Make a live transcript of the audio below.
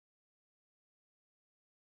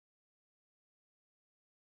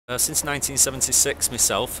Since 1976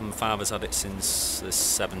 myself, and my father's had it since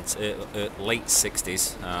the late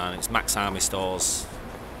 60s, and it's Max Army stores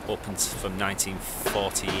from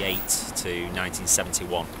 1948 to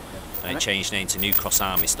 1971, and it changed name to New Cross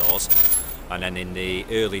Army stores. And then in the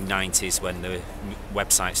early 90s, when the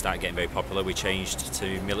website started getting very popular, we changed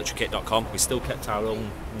to militarykit.com. We still kept our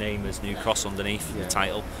own name as New Cross underneath the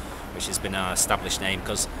title, which has been our established name,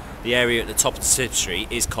 because the area at the top of Tib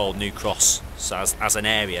Street is called New Cross, so as an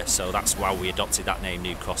area, so that's why we adopted that name,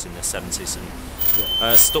 New Cross, in the 70s,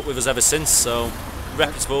 and stuck with us ever since. So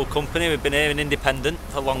reputable company, we've been here and independent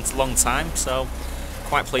for a long time, so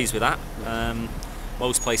quite pleased with that.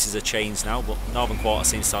 Most places are chains now, but Northern Quarter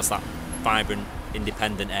seems to have that vibrant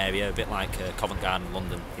independent area, a bit like Covent Garden,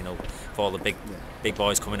 London, you know, for all the big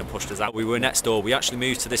boys coming and pushed us out. We were next door. We actually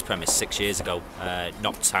moved to this premise 6 years ago,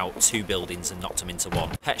 knocked out 2 buildings and knocked them into one.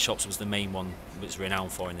 Pet shops was the main one it was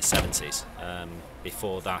renowned for in the 70s.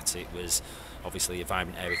 Before that, it was obviously a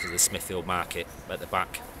vibrant area because of the Smithfield Market at the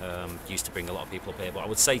back used to bring a lot of people up here, but I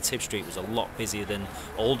would say Tib Street was a lot busier than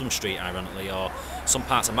Oldham Street, ironically, or some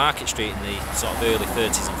parts of Market Street in the sort of early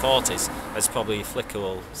 30s and 40s, as probably Flickr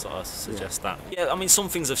will sort of suggest that. Yeah, I mean, some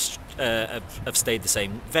things have stayed the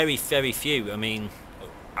same, very few. I mean,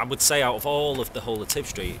 I would say out of all of the whole of Tib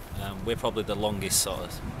Street, we're probably the longest sort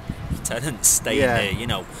of tenants staying here, you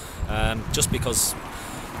know, just because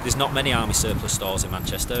there's not many army surplus stores in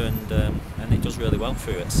Manchester, and it does really well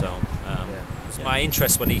through it. So, my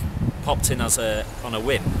interest when he popped in on a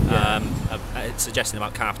whim, suggesting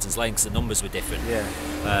about Carpenter's Lane, because the numbers were different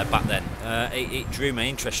back then. It drew my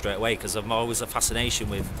interest straight away, because I'm always a fascination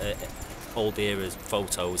with old eras,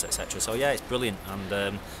 photos, etc. So yeah, it's brilliant,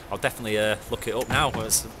 and I'll definitely look it up now. I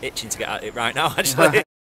was itching to get at it right now, actually.